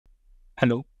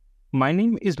Hello, my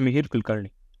name is Kulkarni,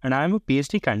 and I am a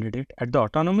PhD candidate at the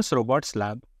Autonomous Robots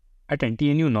Lab at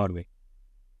NTNU Norway.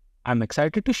 I'm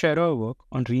excited to share our work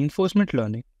on reinforcement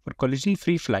learning for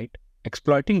collision-free flight,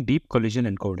 exploiting deep collision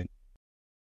encoding.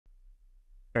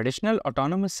 Traditional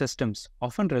autonomous systems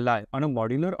often rely on a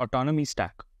modular autonomy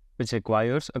stack, which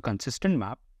requires a consistent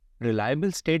map,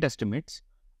 reliable state estimates,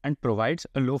 and provides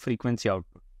a low-frequency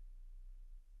output.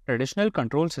 Traditional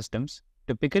control systems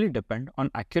typically depend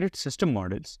on accurate system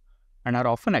models and are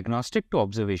often agnostic to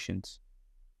observations.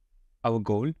 Our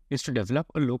goal is to develop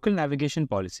a local navigation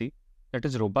policy that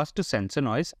is robust to sensor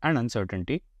noise and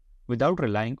uncertainty without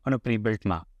relying on a pre-built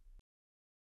map.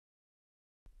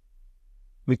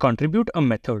 We contribute a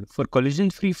method for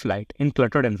collision-free flight in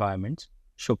cluttered environments,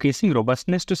 showcasing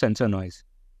robustness to sensor noise.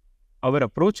 Our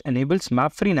approach enables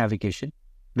map-free navigation,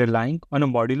 relying on a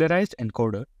modularized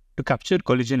encoder to capture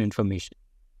collision information.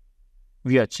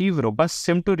 We achieve robust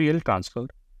sim-to-real transfer,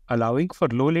 allowing for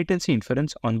low-latency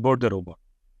inference on board the robot.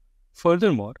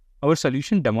 Furthermore, our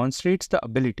solution demonstrates the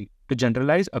ability to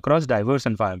generalize across diverse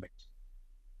environments.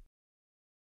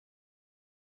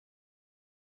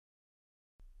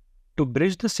 To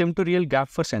bridge the sim-to-real gap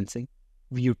for sensing,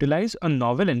 we utilize a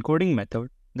novel encoding method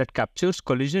that captures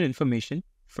collision information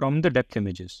from the depth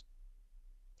images.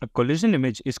 A collision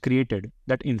image is created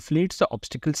that inflates the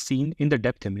obstacles seen in the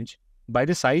depth image by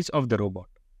the size of the robot.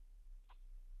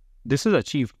 This is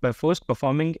achieved by first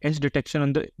performing edge detection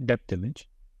on the depth image,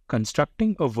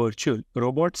 constructing a virtual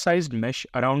robot-sized mesh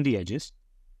around the edges,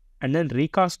 and then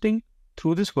recasting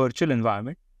through this virtual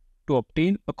environment to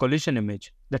obtain a collision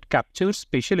image that captures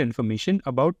spatial information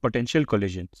about potential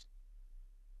collisions.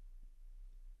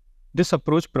 This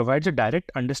approach provides a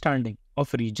direct understanding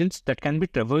of regions that can be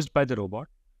traversed by the robot,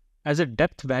 as a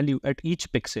depth value at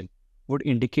each pixel would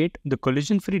indicate the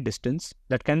collision-free distance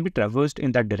that can be traversed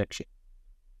in that direction.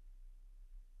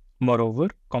 Moreover,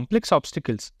 complex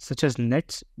obstacles such as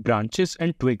nets, branches,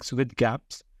 and twigs with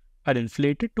gaps are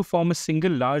inflated to form a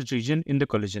single large region in the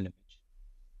collision image.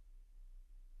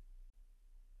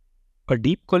 A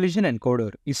deep collision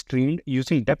encoder is trained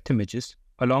using depth images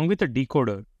along with a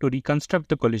decoder to reconstruct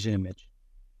the collision image.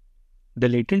 The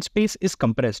latent space is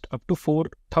compressed up to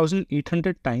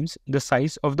 4,800 times the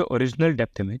size of the original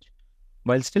depth image,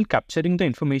 while still capturing the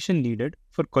information needed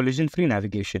for collision-free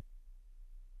navigation.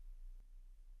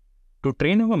 To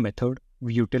train our method,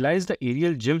 we utilize the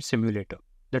aerial gym simulator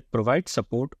that provides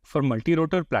support for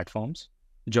multi-rotor platforms,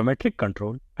 geometric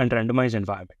control, and randomized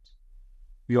environments.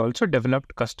 We also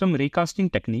developed custom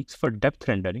recasting techniques for depth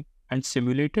rendering and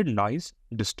simulated noise,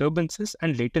 disturbances,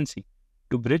 and latency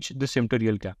to bridge the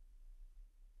sim-to-real gap.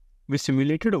 We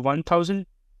simulated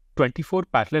 1,024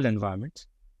 parallel environments,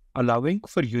 allowing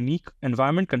for unique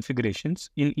environment configurations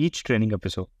in each training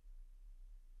episode.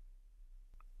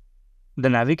 The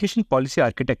navigation policy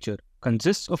architecture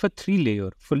consists of a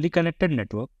 3-layer fully connected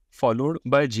network followed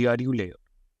by a GRU layer.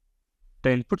 The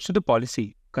inputs to the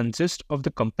policy consist of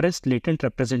the compressed latent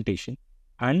representation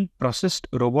and processed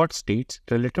robot states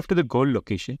relative to the goal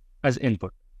location as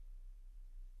input.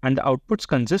 And the outputs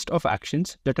consist of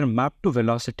actions that are mapped to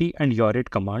velocity and yaw rate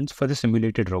commands for the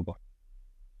simulated robot.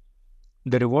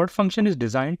 The reward function is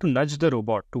designed to nudge the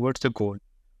robot towards the goal,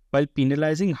 while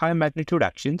penalizing high-magnitude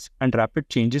actions and rapid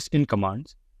changes in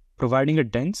commands, providing a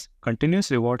dense,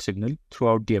 continuous reward signal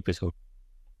throughout the episode.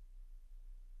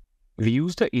 We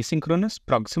use the asynchronous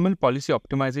proximal policy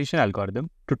optimization algorithm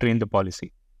to train the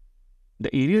policy.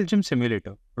 The aerial gym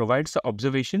simulator provides the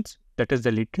observations, that is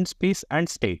the latent space and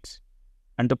states,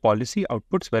 and the policy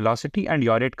outputs velocity and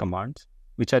yaw rate commands,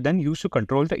 which are then used to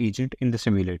control the agent in the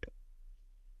simulator.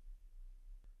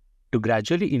 To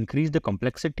gradually increase the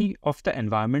complexity of the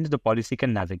environments the policy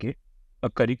can navigate, a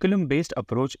curriculum-based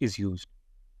approach is used.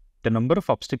 The number of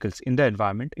obstacles in the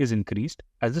environment is increased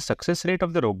as the success rate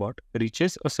of the robot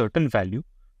reaches a certain value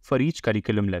for each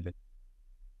curriculum level.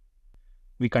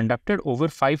 We conducted over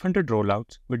 500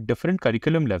 rollouts with different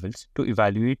curriculum levels to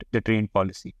evaluate the trained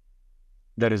policy.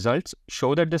 The results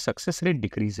show that the success rate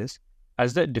decreases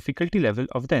as the difficulty level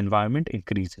of the environment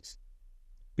increases.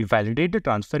 We validate the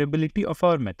transferability of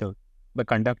our method by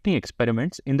conducting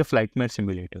experiments in the Flightmare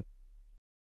simulator.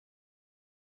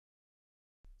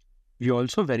 We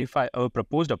also verify our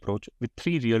proposed approach with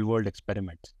 3 real-world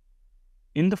experiments.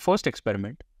 In the first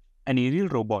experiment, an aerial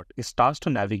robot is tasked to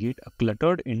navigate a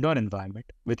cluttered indoor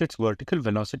environment with its vertical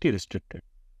velocity restricted.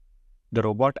 The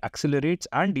robot accelerates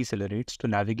and decelerates to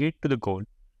navigate to the goal,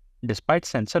 despite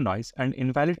sensor noise and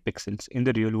invalid pixels in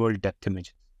the real-world depth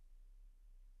images.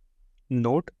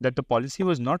 Note that the policy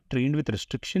was not trained with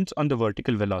restrictions on the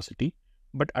vertical velocity,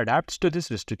 but adapts to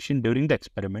this restriction during the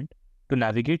experiment to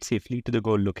navigate safely to the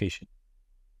goal location.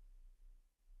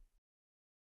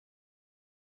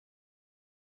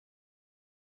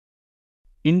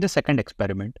 In the second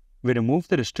experiment, we remove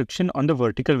the restriction on the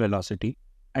vertical velocity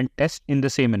and test in the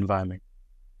same environment.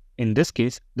 In this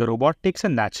case, the robot takes a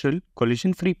natural,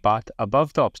 collision-free path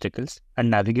above the obstacles and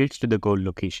navigates to the goal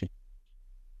location.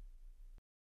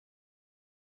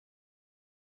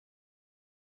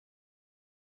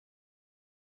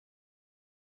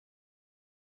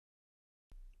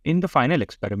 In the final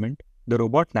experiment, the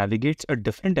robot navigates a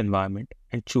different environment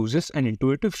and chooses an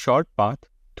intuitive short path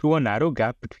through a narrow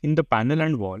gap between the panel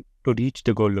and wall to reach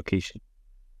the goal location.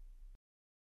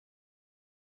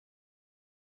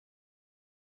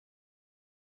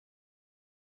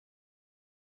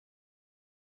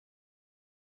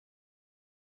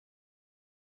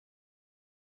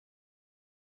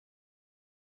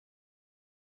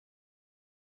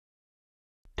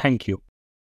 Thank you.